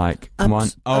comics, like, come on.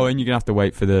 Oh, and you're gonna have to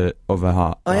wait for the other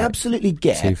half. I absolutely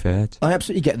get 2/3. I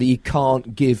absolutely get that you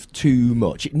can't give too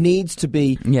much. It needs to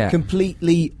be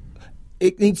completely.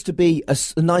 It needs to be a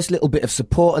nice little bit of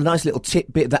support, a nice little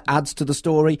tidbit that adds to the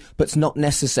story, but it's not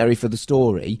necessary for the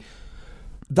story.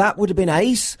 That would have been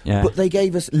ace, but they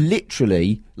gave us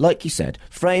literally, like you said,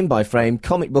 frame by frame,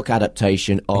 comic book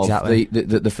adaptation of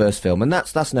the first film, and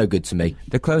that's no good to me.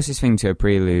 The closest thing to a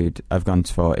prelude I've gone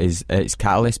for is it's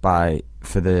Catalyst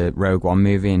for the Rogue One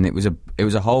movie, and it was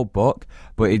a whole book,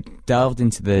 but it delved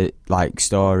into the like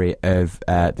story of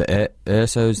the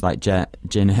Ursos, like Jyn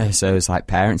Erso's like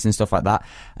parents and stuff like that,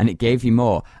 and it gave you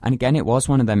more. And again, it was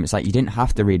one of them. It's like you didn't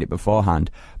have to read it beforehand,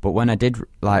 but when I did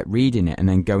like reading it and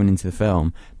then going into the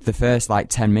film, the first like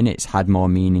 10 minutes had more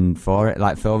meaning for it.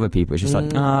 Like for other people, it's just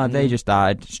like, they just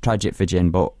died. It's tragic for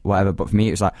Jyn, but whatever. But for me,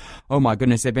 it was like, oh my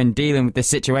goodness, they've been dealing with this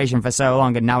situation for so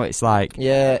long, and now it's like,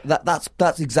 yeah,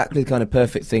 that's exactly the kind of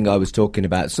perfect thing I was talking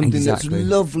about. Something that's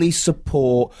lovely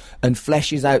support and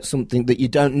fleshes out something that you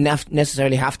don't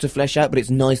necessarily have to flesh out, but it's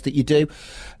nice that you do.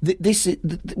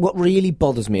 What really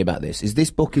bothers me about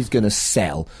this book is going to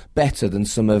sell better than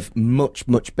some of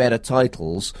much better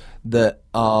titles that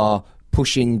are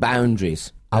pushing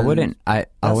boundaries. I wouldn't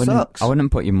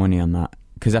put your money on that,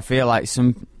 because I feel like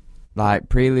some like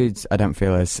preludes I don't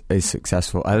feel as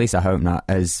successful, at least I hope not,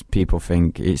 as people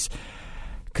think. It's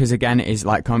because again, it's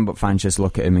like comic book fans just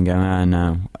look at him and go, oh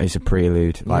no, it's a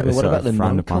prelude. Like, what about the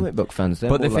non-comic book fans?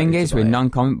 But the thing is, with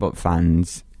non-comic book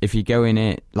fans, if you go in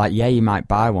it, like, yeah, you might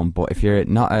buy one, but if you're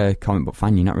not a comic book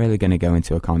fan, you're not really going to go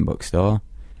into a comic book store.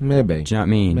 Maybe. Do you know what I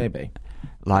mean? Maybe.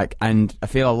 Like, and I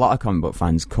feel a lot of comic book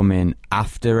fans come in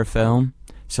after a film.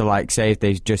 So, like, say if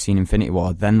they've just seen Infinity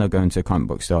War, then they'll go into a comic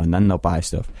book store and then they'll buy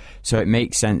stuff. So it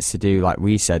makes sense to do, like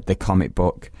we said, the comic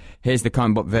book. Here's the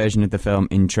comic book version of the film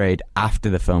in trade after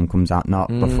the film comes out, not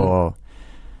before,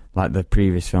 like the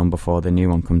previous film before the new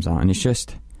one comes out. And it's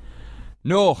just,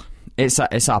 no, it's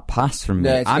our pass from me.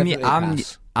 Yeah,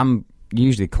 I'm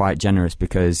usually quite generous,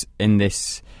 because in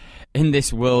this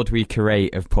world we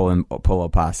create of pull or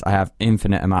pass, I have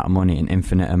infinite amount of money and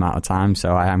infinite amount of time,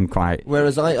 so I am quite.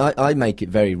 Whereas I make it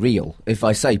very real. If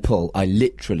I say pull, I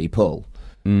literally pull.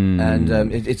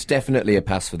 And it's definitely a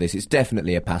pass for this. It's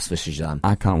definitely a pass for Shazam.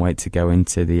 I can't wait to go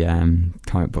into the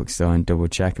comic book store and double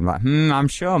check and be like, I'm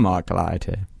sure Mark lied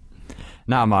here.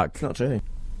 No, Mark. It's not true.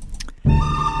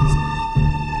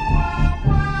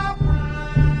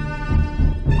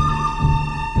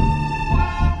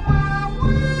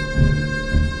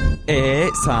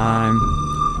 It's time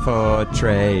for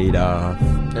trade-off.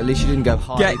 At least you didn't go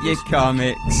high. Get your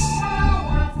comics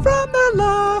from the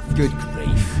loft. Good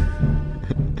grief.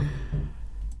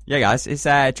 Yeah, guys, it's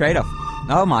a trade-off.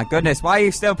 Oh my goodness, why are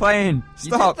you still playing?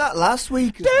 Stop. You did that last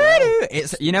week as well.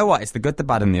 It's, you know what? It's the good, the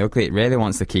bad, and the ugly. It really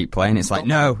wants to keep playing. It's like,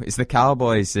 no, it's the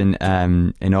Cowboys and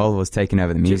all of us taking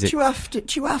over the music. Do you have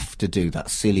to do that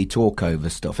silly talk over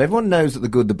stuff? Everyone knows that the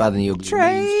good, the bad, and the ugly.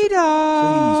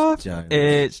 Trade-off. Please don't.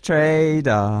 It's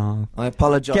trade-off. I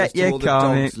apologise Get to your all the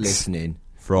comics dogs listening.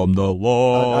 From the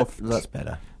loft. That's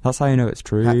better. That's how you know it's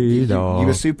trade-off. You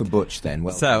were super butch then.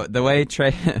 Well, so the way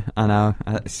I know,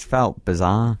 it's felt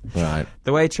bizarre. Right.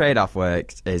 The way trade-off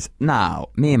works is, now,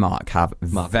 me and Mark have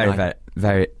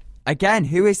very... Again,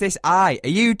 who is this I? Are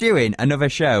you doing another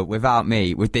show without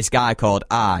me with this guy called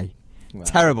I? Well,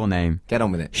 terrible name. Get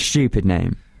on with it. Stupid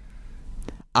name.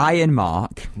 I and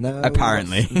Mark,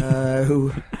 apparently.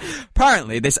 No.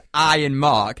 Apparently, this I and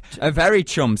Mark are very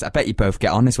chums. I bet you both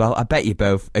get on as well. I bet you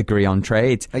both agree on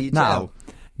trade. Are you now?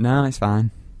 No, it's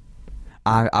fine.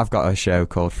 I've got a show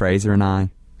called Fraser and I.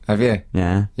 Have you?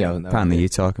 Yeah. Yeah. No, apparently, you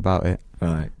talk about it.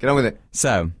 Right. Get on with it.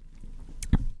 So,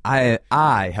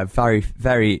 I have very,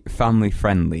 very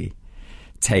family-friendly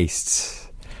tastes.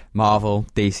 Marvel,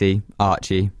 DC,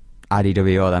 Archie,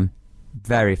 IDW, all them.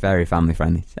 Very, very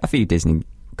family-friendly. A few Disney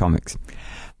comics.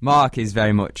 Mark is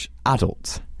very much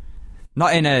adult.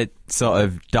 Not in a sort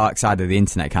of dark side of the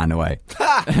internet kind of way.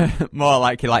 More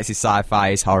like he likes his sci-fi,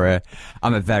 his horror.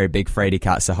 I'm a very big fraidy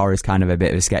cat, so horror's kind of a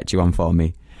bit of a sketchy one for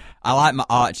me. I like my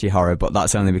Archie horror, but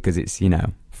that's only because it's,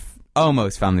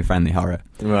 almost family-friendly horror.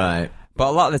 Right. But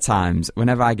a lot of the times,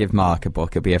 whenever I give Mark a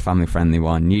book, it'll be a family-friendly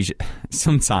one. Usually,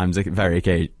 sometimes,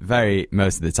 very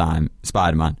most of the time,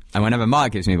 Spider-Man. And whenever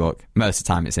Mark gives me a book, most of the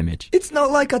time it's Image. It's not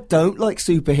like I don't like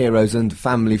superheroes and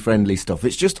family-friendly stuff.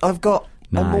 It's just I've got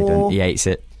No, a more... he don't. He hates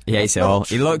it. He hates it all.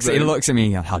 He looks at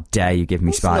me. How dare you give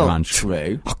me Spider-Man? Not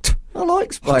true. I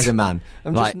like Spider-Man.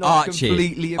 I'm Like just not Archie,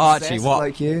 completely obsessed what?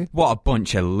 like you. What a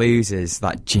bunch of losers!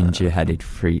 That ginger-headed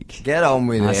freak. Get on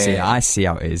with it. I see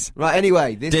how it is. Right.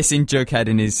 Anyway, Dissing Jughead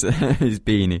in his his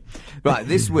beanie. Right,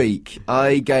 this week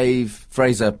I gave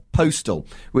Fraser Postal,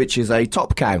 which is a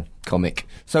Top Cow comic.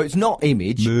 So it's not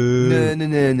Image.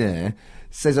 No.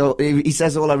 He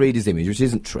says all I read is Image, which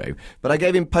isn't true. But I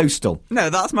gave him Postal. No,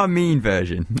 that's my mean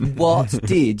version. What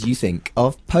did you think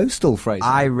of Postal, Fraser?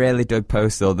 I really dug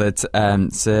Postal. That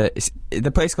it's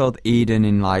the place called Eden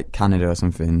in like Canada or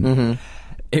something. Mm-hmm.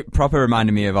 It proper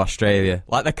reminded me of Australia.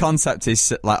 Like the concept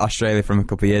is like Australia from a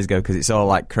couple of years ago because it's all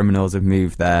like criminals have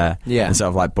moved there. Yeah. And sort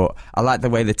of like, but I like the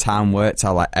way the town works.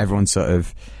 How like everyone sort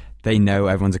of. They know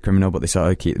everyone's a criminal, but they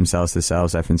sort of keep themselves to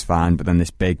themselves. Everything's fine, but then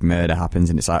this big murder happens,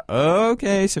 and it's like,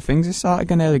 okay, so things are sort of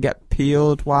going to get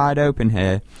peeled wide open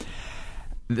here.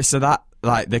 So that,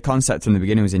 like, the concept from the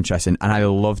beginning was interesting, and I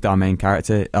loved our main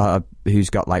character, who's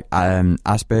got like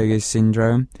Asperger's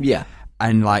syndrome. Yeah.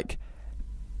 And like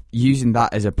using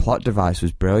that as a plot device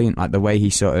was brilliant. Like the way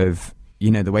he sort of. You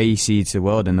know, the way he sees the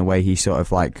world and the way he sort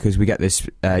of like, because we get this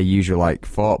usual like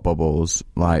thought bubbles,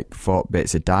 like thought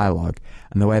bits of dialogue,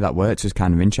 and the way that works was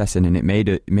kind of interesting, and it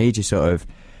made you sort of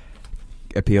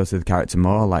appeal to the character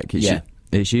more. Like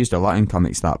it's used a lot in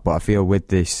comics but I feel with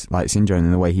this like syndrome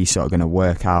and the way he's sort of going to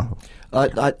work out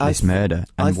this murder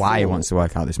and why he wants to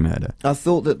work out this murder. I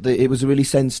thought that it was a really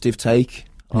sensitive take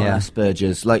on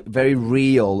Asperger's, like very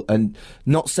real and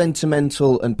not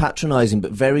sentimental and patronising,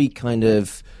 but very kind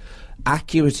of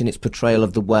accurate in its portrayal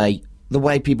of the way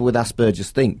people with Asperger's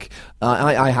think.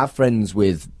 I have friends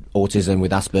with autism,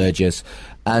 with Asperger's,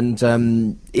 and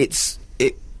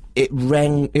it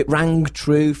rang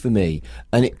true for me,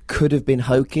 and it could have been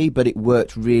hokey, but it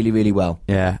worked really, really well.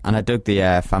 Yeah, and I dug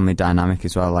the family dynamic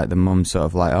as well. Like the mum sort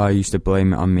of like, oh, I used to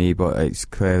blame it on me, but it's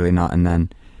clearly not. And then,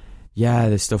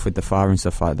 there's stuff with the father and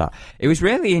stuff like that. It was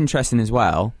really interesting as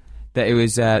well. That it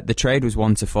was the trade was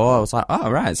 1-4. I was like,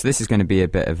 oh right, so this is going to be a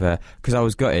bit of a because I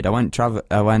was gutted. I went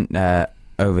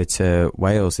over to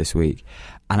Wales this week,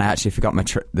 and I actually forgot my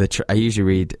I usually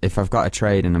read if I've got a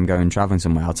trade and I'm going travelling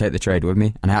somewhere, I'll take the trade with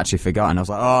me, and I actually forgot, and I was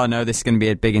like, oh no, this is going to be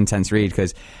a big intense read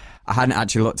because I hadn't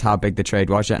actually looked how big the trade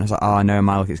was yet, and I was like, oh no,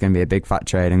 my luck, it's going to be a big fat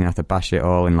trade. I'm going to have to bash it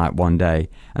all in like one day,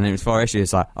 and then it was 4 issues.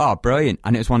 It's like, oh brilliant,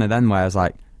 and it was one of them where I was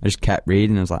like. I just kept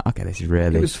reading. I was like, okay, this is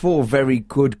really... It was 4 very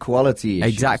good quality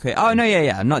issues. Exactly. Oh, no,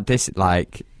 yeah. I'm not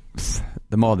like...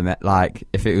 The more the... Like,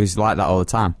 if it was like that all the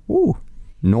time, ooh,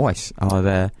 nice. Oh,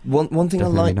 there. One thing I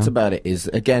liked about it is,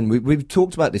 again, we've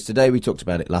talked about this today, we talked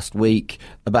about it last week,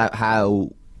 about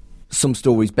how some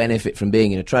stories benefit from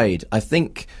being in a trade. I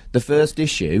think the first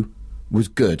issue was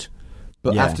good.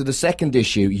 But after the second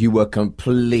issue, you were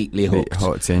completely hooked.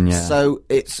 Hooked in, yeah. So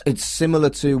it's similar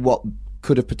to what...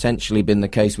 could have potentially been the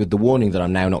case with The Warning that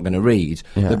I'm now not going to read,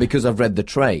 but because I've read the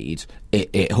trade,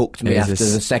 it hooked me after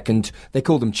the second. They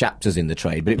call them chapters in the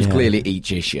trade, but it was clearly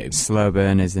each issue. Slow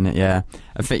burn, isn't it? Yeah.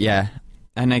 I think,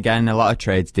 and again, a lot of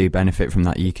trades do benefit from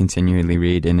that. You continually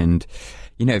reading, and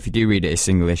you know, if you do read it as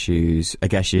single issues, I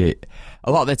guess a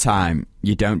lot of the time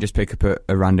you don't just pick up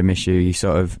a random issue. You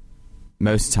sort of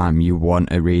most of the time you want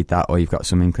to read that, or you've got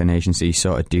some inclination, so you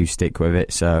sort of do stick with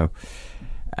it. So,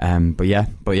 but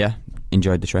yeah.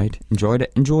 Enjoyed the trade. Enjoyed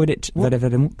it very,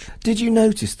 very much. Did you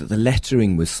notice that the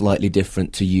lettering was slightly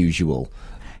different to usual?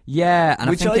 Yeah, and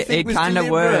I think it kind of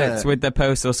works with the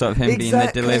postal sort of him being the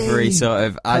delivery sort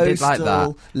of. I did like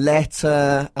that.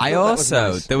 Letter. I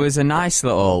also, there was a nice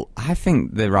little. I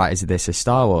think the writers of this are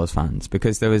Star Wars fans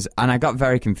because there was, and I got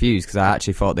very confused because I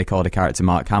actually thought they called a character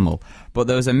Mark Hamill, but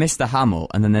there was a Mr. Hamill,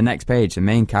 and then the next page, the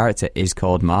main character is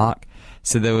called Mark.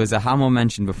 So there was a Hamill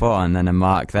mentioned before, and then a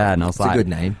Mark there, and I was like, "It's a good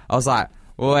name." I was like,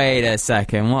 "Wait a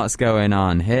second, what's going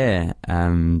on here?"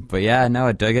 But yeah, no,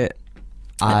 I dug it.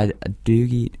 I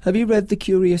dug it. Have you read The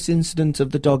Curious Incident of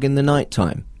the Dog in the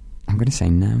Nighttime? I'm going to say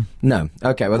no. No.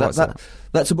 Okay. Well,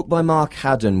 that's a book by Mark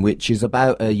Haddon, which is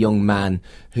about a young man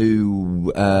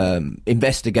who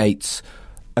investigates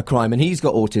a crime, and he's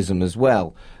got autism as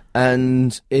well,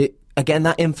 and it. Again,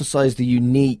 that emphasised the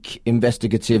unique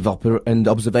investigative and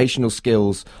observational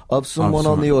skills of someone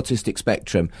on the autistic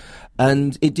spectrum.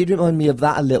 And it did remind me of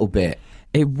that a little bit.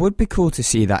 It would be cool to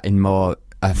see that in more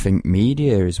I think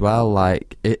media as well,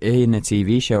 like in a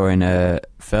TV show or in a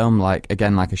film, like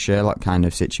again, like a Sherlock kind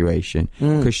of situation.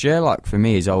 Because Sherlock, for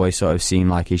me, is always sort of seen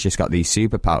like he's just got these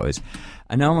superpowers,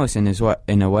 and almost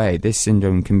in a way, this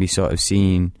syndrome can be sort of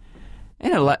seen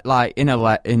in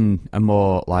a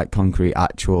more like concrete,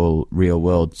 actual, real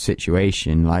world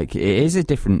situation. Like it is a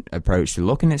different approach to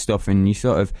looking at stuff, and you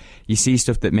see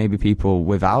stuff that maybe people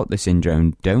without the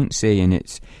syndrome don't see, and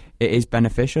it is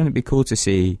beneficial. And it'd be cool to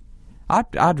see.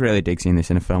 I'd really dig seeing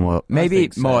this in a film, or maybe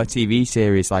more a TV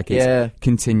series, like it's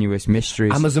continuous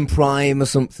mysteries. Amazon Prime or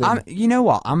something. You know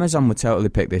what? Amazon would totally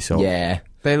pick this up. Yeah.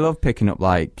 They love picking up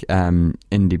like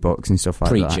indie books and stuff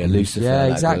like that. Preacher, Lucifer. Yeah,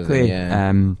 exactly.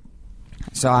 Yeah.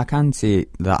 So I can see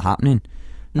that happening.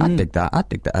 I'd dig that. I'd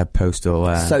dig that. A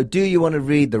Postal. So, do you want to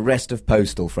read the rest of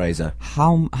Postal, Fraser?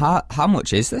 How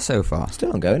much is there so far?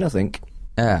 Still ongoing, I think.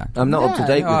 Yeah, I'm not up to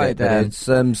date with it, but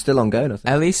it's still ongoing, I think.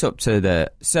 At least up to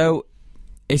the. So,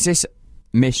 is this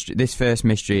mystery? This first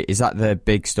mystery, is that the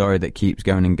big story that keeps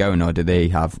going and going, or do they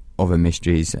have other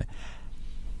mysteries?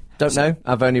 Don't know.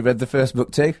 I've only read the first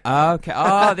book too. Okay.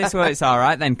 Oh, this works all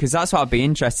right then, because that's what I'd be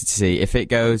interested to see if it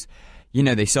goes. You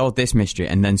know, they solved this mystery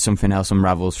and then something else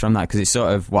unravels from that, because it's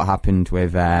sort of what happened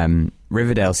with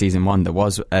Riverdale season 1. There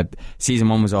was season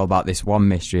 1 was all about this one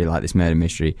mystery, like this murder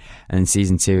mystery, and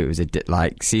season 2 it was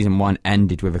like season 1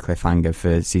 ended with a cliffhanger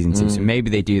for season 2. So maybe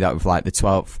they do that with like the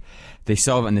 12th. They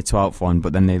solve it in the 12th one,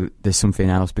 but then there's something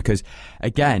else, because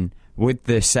again, with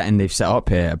the setting they've set up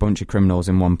here, a bunch of criminals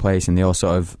in one place and they all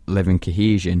sort of live in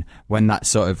cohesion. When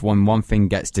one thing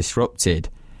gets disrupted,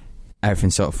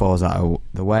 everything sort of falls out of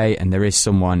the way, and there is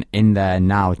someone in there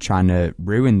now trying to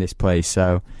ruin this place.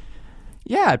 So,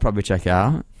 yeah, I'd probably check it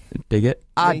out. Dig it.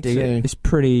 I'd dig it. It's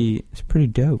pretty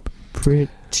dope.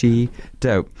 Pretty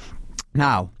dope.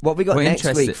 Now, what we got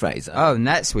next week, Fraser? Oh,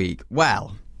 next week.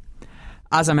 Well,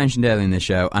 as I mentioned earlier in the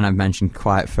show, and I've mentioned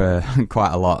quite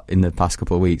a lot in the past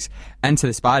couple of weeks, Enter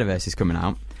the Spider-Verse is coming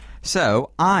out.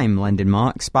 So, I'm lending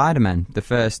Mark Spider-Man, the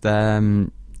first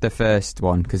one,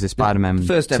 because the Spider-Man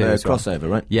first ever crossover,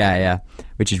 right? Yeah,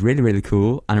 which is really, really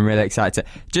cool, and I'm really excited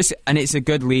and it's a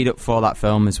good lead up for that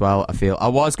film as well. I feel I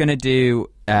was going to do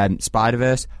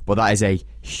Spider-Verse, but that is a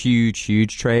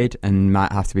huge trade and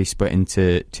might have to be split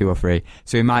into 2 or 3.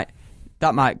 So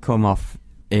that might come off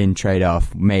in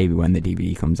trade-off maybe when the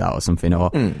DVD comes out or something.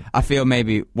 Or I feel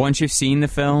maybe once you've seen the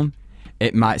film,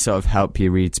 it might sort of help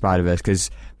you read Spider-Verse, because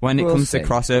when it comes to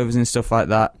crossovers and stuff like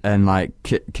that, and like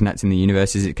connecting the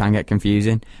universes, it can get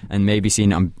confusing, and maybe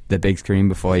seeing it on the big screen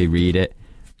before you read it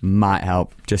might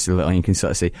help just a little, and you can sort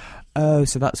of see, oh,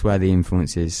 so that's where the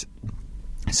influences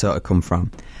sort of come from.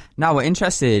 Now, we're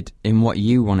interested in what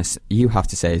you have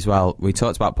to say as well. We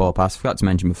talked about Paul Pass, forgot to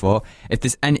mention before.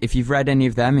 If you've read any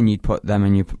of them and you'd put them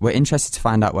in we're interested to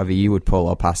find out whether you would pull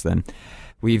or pass them.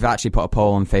 We've actually put a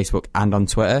poll on Facebook and on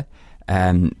Twitter.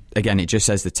 Again, it just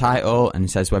says the title and it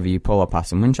says whether you pull or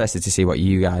pass. I'm interested to see what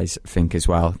you guys think as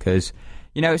well, because,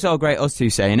 you know, it's all great us two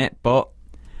saying it, but,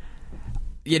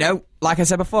 you know, like I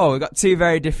said before, we've got 2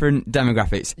 very different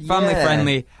demographics. Family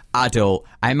friendly, adult.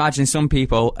 I imagine some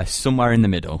people are somewhere in the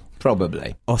middle.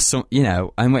 Probably. Or some, you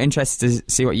know, and we're interested to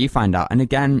see what you find out. And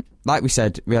again, like we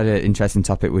said, we had an interesting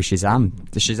topic with Shazam.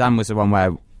 The Shazam was the one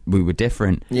where we were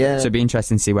different. Yeah. So it'd be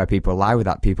interesting to see where people lie with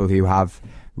that. People who have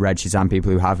read Shazam,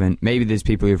 people who haven't. Maybe there's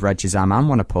people who've read Shazam and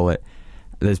want to pull it.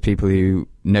 There's people who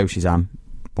know Shazam,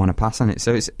 want to pass on it.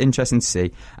 So it's interesting to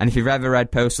see. And if you've ever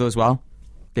read Postal as well,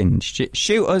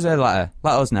 shoot us a letter.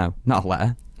 Let us know. Not a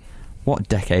letter. What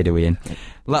decade are we in?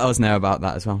 Let us know about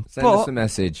that as well. Send us a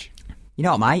message. You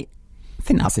know what, mate? I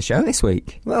think that's the show this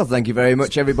week. Well, thank you very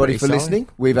much, everybody, for listening.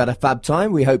 We've had a fab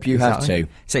time. We hope you have too.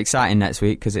 It's exciting next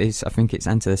week because I think it's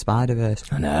Enter the Spider-Verse.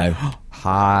 I know.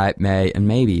 Hype, mate. And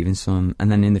maybe even some. And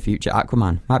then in the future,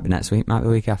 Aquaman. Might be next week, might be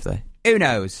the week after. Who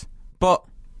knows? But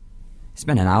it's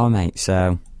been an hour, mate,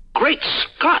 so... Great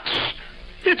Scots!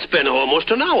 It's been almost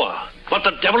an hour. What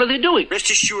the devil are they doing?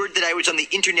 Rest assured that I was on the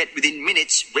internet within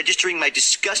minutes, registering my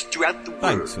disgust throughout the world.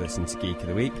 Thanks for listening to Geek of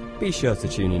the Week. Be sure to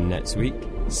tune in next week.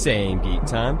 Same geek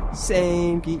time,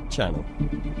 same geek channel.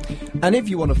 And if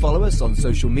you want to follow us on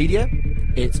social media,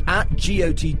 it's at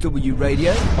GOTW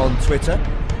Radio on Twitter.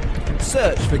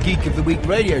 Search for Geek of the Week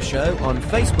Radio Show on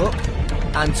Facebook.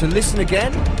 And to listen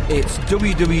again, it's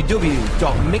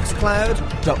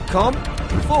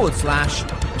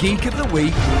www.mixcloud.com/Geek of the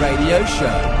Week Radio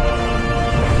Show.